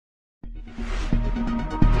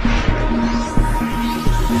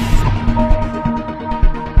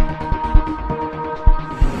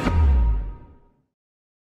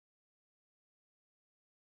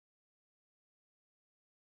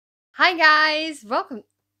Hi guys, welcome.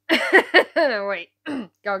 Wait,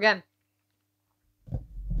 go again.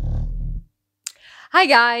 Hi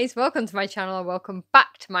guys, welcome to my channel or welcome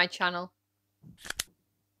back to my channel.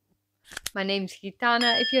 My name's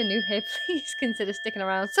Gitana. If you're new here, please consider sticking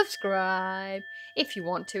around. Subscribe if you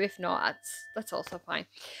want to. If not, that's also fine.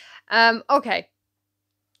 Okay.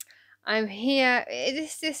 I'm here.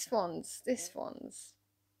 This one's. It's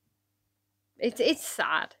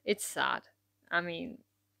sad. It's sad. I mean,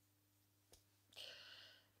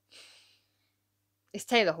 it's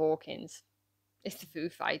Taylor Hawkins. It's the Foo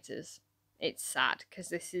Fighters. It's sad because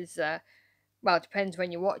this is well, it depends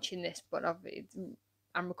when you're watching this, but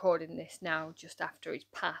I'm recording this now just after he's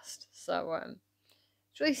passed, so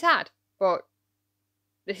it's really sad. But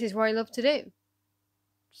this is what I love to do.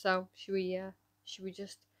 So should we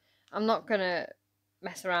just? I'm not gonna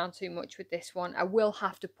mess around too much with this one. I will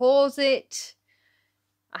have to pause it.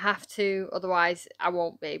 I have to, otherwise I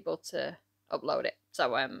won't be able to upload it.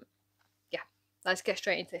 So yeah, let's get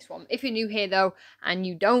straight into this one. If you're new here though and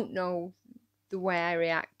you don't know the way I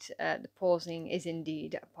react, the pausing is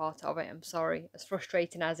indeed a part of it. I'm sorry, as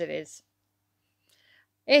frustrating as it is.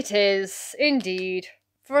 It is indeed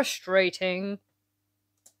frustrating.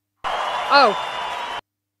 Oh,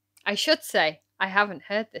 I should say I haven't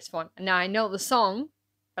heard this one. Now I know the song,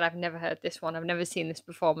 but I've never heard this one. I've never seen this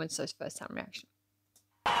performance, so it's first time reaction.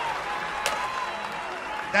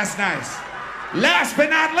 That's nice. Last but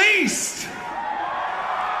not least,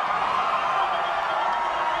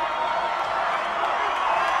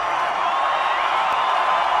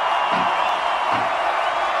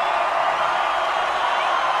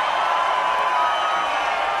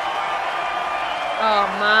 oh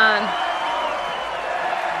man.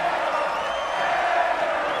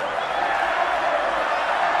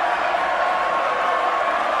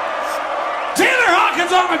 Taylor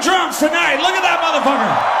Hawkins on the drums tonight. Look at that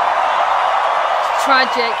motherfucker. It's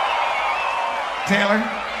tragic. Taylor,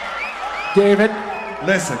 David.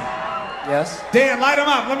 listen. Yes. Dan, light them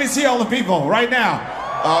up. Let me see all the people right now.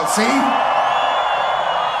 See?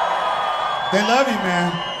 They love you,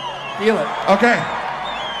 man. Feel it. Okay.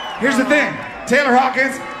 Here's the thing. Taylor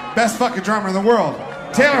Hawkins, best fucking drummer in the world.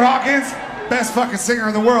 Taylor Hawkins, best fucking singer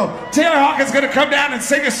in the world. Taylor Hawkins gonna come down and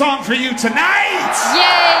sing a song for you tonight.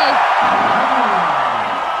 Yay!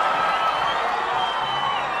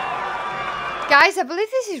 Guys, I believe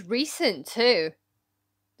this is recent too.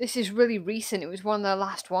 This is really recent. It was one of the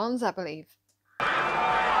last ones, I believe.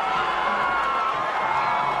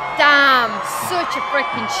 Damn, such a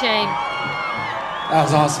freaking shame. That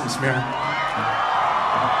was awesome, Smear.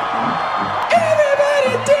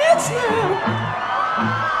 Everybody dance now.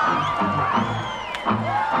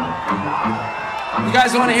 You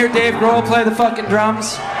guys want to hear Dave Grohl play the fucking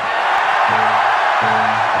drums?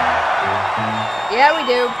 Yeah, we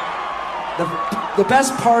do. The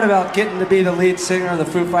best part about getting to be the lead singer of the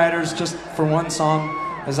Foo Fighters just for one song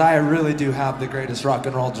is I really do have the greatest rock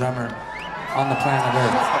and roll drummer on the planet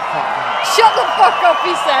Earth. Shut the fuck up,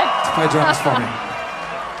 he said. To play drums for me.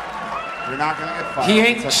 You're not gonna get fired. He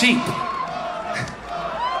ain't cheap.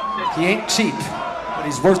 He ain't cheap, but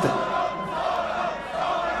he's worth it.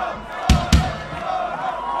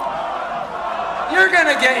 You're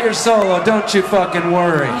gonna get your solo, don't you fucking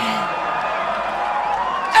worry.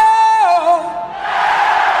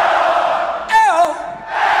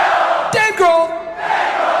 Dave Grohl.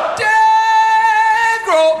 Dave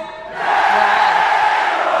Grohl.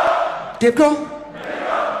 Dave Grohl?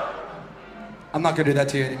 I'm not gonna do that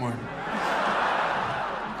to you anymore.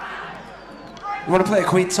 You wanna play a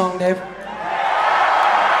Queen song, Dave?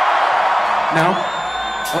 No?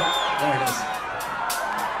 Oh, there it is.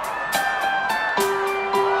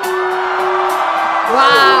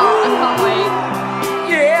 Wow, I can't wait.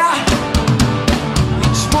 Yeah!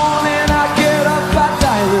 Each morning I get up, I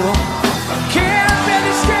dial. I can't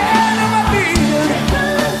really stand on my feet.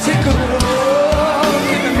 Take a look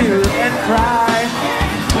in the mirror and cry.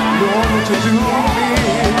 Lord, what you do to me?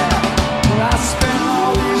 Well, I spent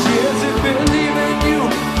all these years in believing you,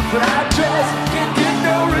 but I just can't get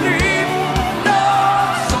no relief. No,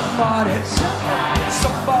 somebody,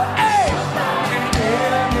 hey, can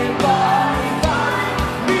anybody find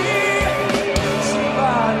me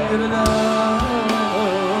somebody to love?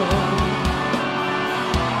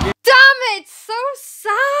 Damn it, so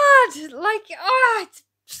sad. Like, oh, it's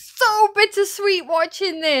so bittersweet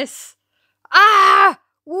watching this. Ah,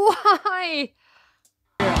 why?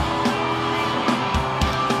 I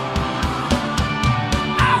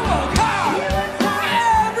work hard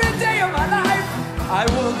every day of my life. I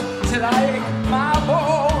work till I ache my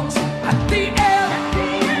bones. At the end,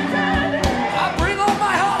 I bring all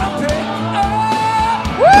my heart and pain. Oh,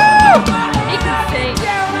 woo! He can sing.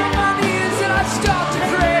 Down on my knees and I start to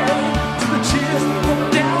pray till the tears roll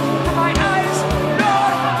down from my eyes.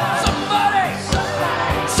 Lord, somebody,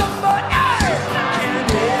 can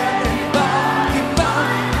anybody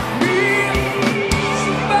find me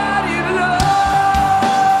somebody to love?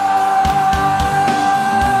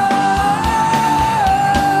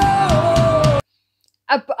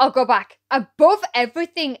 I'll go back. Above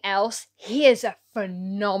everything else, he is a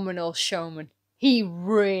phenomenal showman. He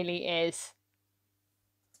really is.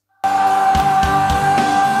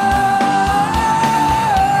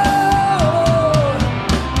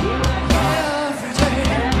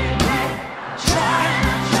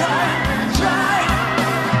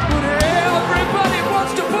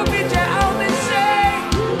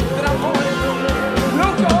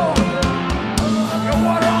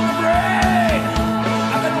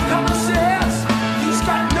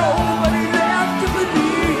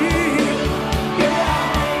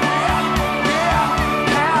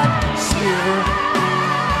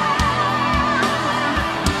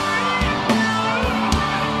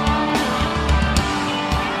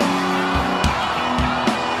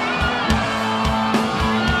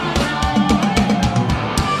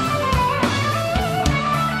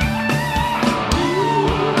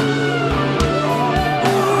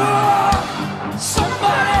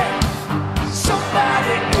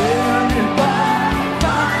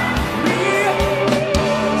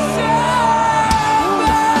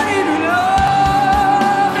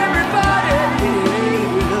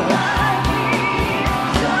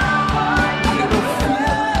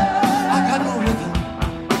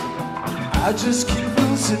 I just keep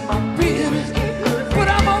losing my beat, but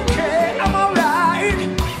I'm okay, I'm alright.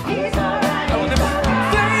 He's alright. I will never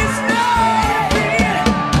face no fear.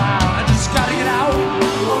 I just gotta get out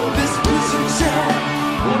of this prison cell.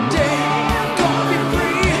 One day I'm gonna be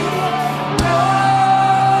free.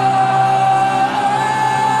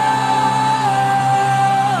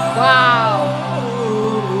 Wow.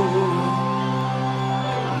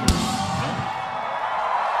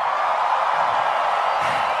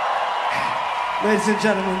 Ladies and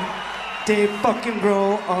gentlemen, Dave fucking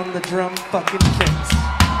Grohl on the drum fucking kicks.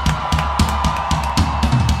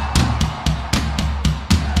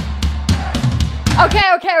 Okay,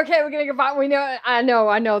 we're gonna go back. I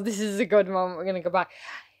know, this is a good moment. We're gonna go back.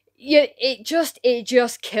 Yeah, it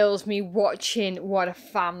just kills me watching what a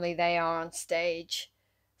family they are on stage.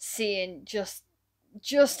 Seeing just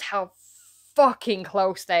how fucking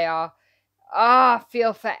close they are. I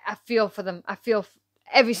feel for them. I feel for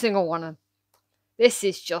every single one of them. This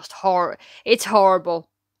is just horror. It's horrible.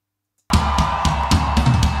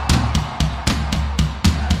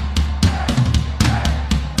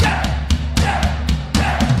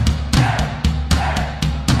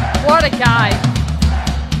 What a guy.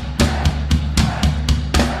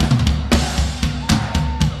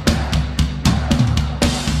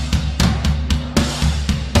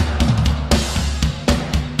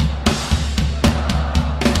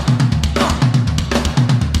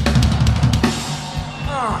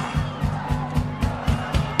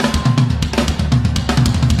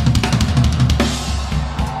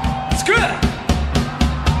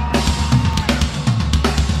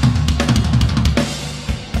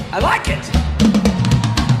 I like it.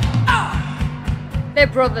 They're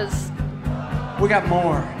brothers. We got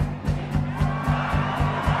more.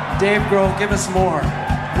 Dave Grohl, give us more.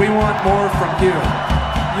 We want more from you.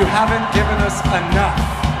 You haven't given us enough.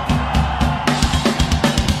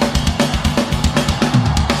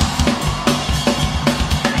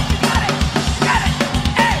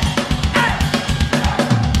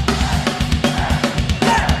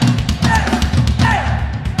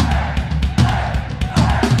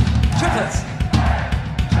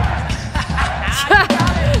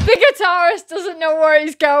 Guitarist doesn't know where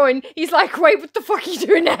he's going. He's like, wait, what the fuck are you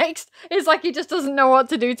doing next? It's like he just doesn't know what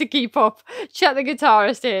to do to keep up. Check the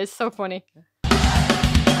guitarist here. It's so funny.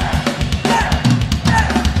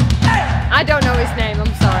 I don't know his name.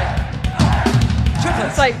 I'm sorry.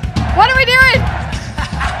 It's like, what are we doing?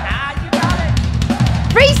 You got it.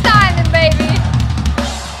 Freestyling, baby.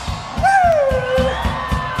 Woo!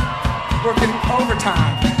 Working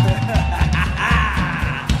overtime.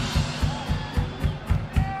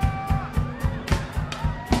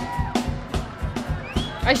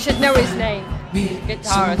 I should know his name.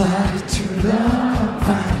 Guitarist. Somebody to love,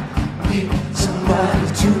 find me. Somebody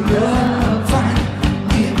to love, find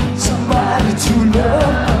me. Somebody to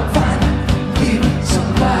love, find me.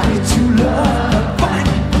 Somebody to love, find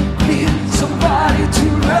me. Somebody to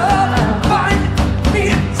love, find me.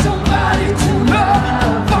 Somebody to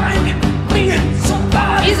love, find me.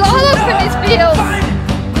 Somebody. He's all up in his feels. Find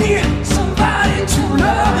me. Somebody to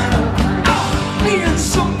love.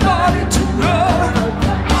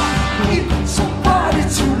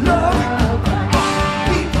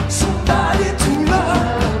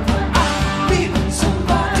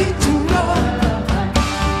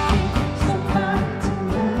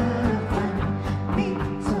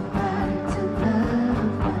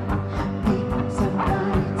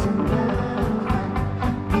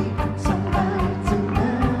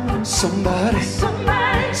 somebody,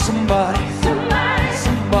 somebody, somebody, somebody,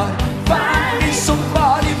 somebody. Find me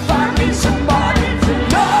somebody, find me somebody to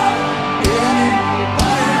love.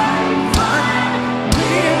 Anybody find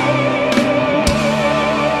me?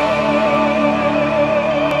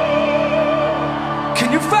 Can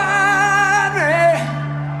you find me?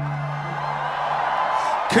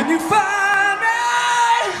 Can you find me?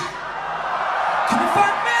 Can you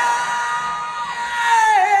find me?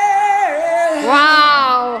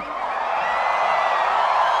 Wow.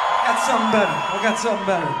 I got something better. I got something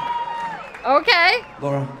better. Okay.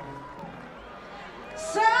 Laura.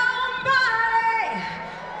 Somebody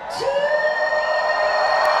to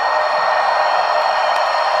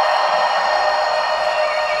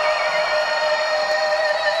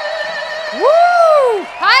Woo!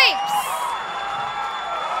 Pipes!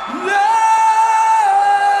 love.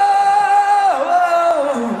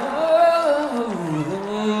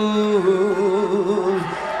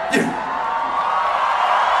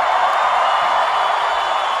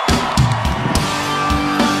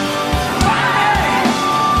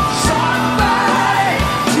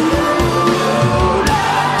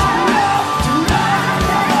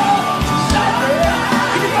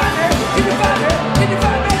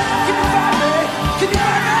 Yeah.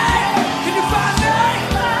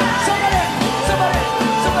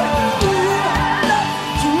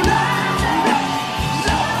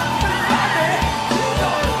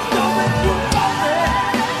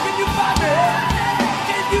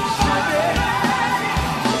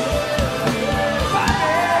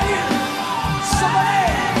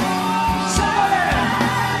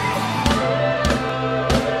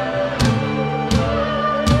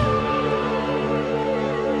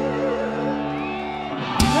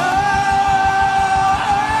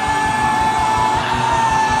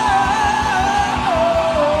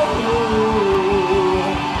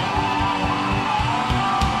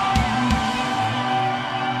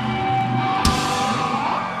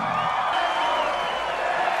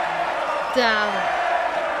 Damn.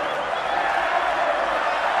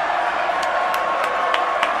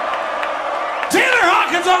 Taylor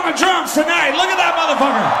Hawkins on the drums tonight. Look at that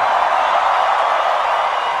motherfucker.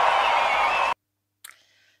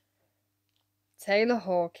 Taylor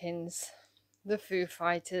Hawkins, the Foo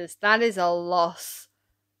Fighters. That is a loss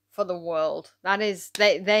for the world. That is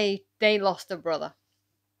they lost a brother.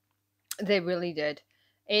 They really did.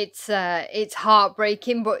 It's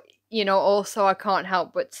heartbreaking, but you know, also I can't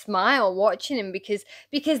help but smile watching him because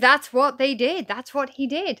that's what they did. That's what he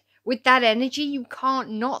did. With that energy, you can't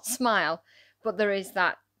not smile. But there is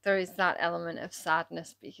that element of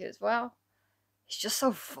sadness because, well, it's just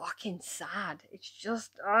so fucking sad. It's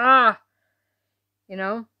just you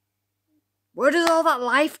know, where does all that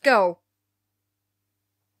life go?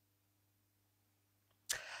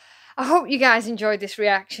 I hope you guys enjoyed this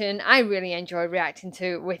reaction. I really enjoyed reacting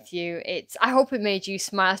to it with you. I hope it made you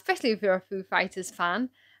smile, especially if you're a Foo Fighters fan.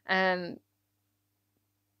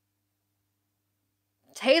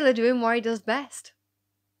 Taylor doing what he does best.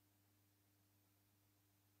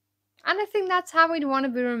 And I think that's how we'd want to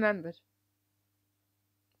be remembered.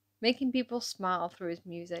 Making people smile through his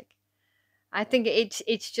music. I think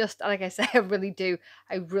it's just, like I say, I really do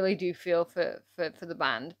feel for the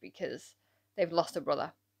band because they've lost a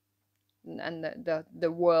brother. And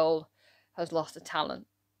the world has lost a talent.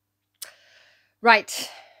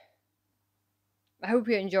 Right. I hope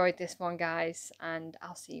you enjoyed this one, guys, and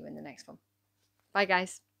I'll see you in the next one. Bye,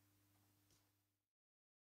 guys.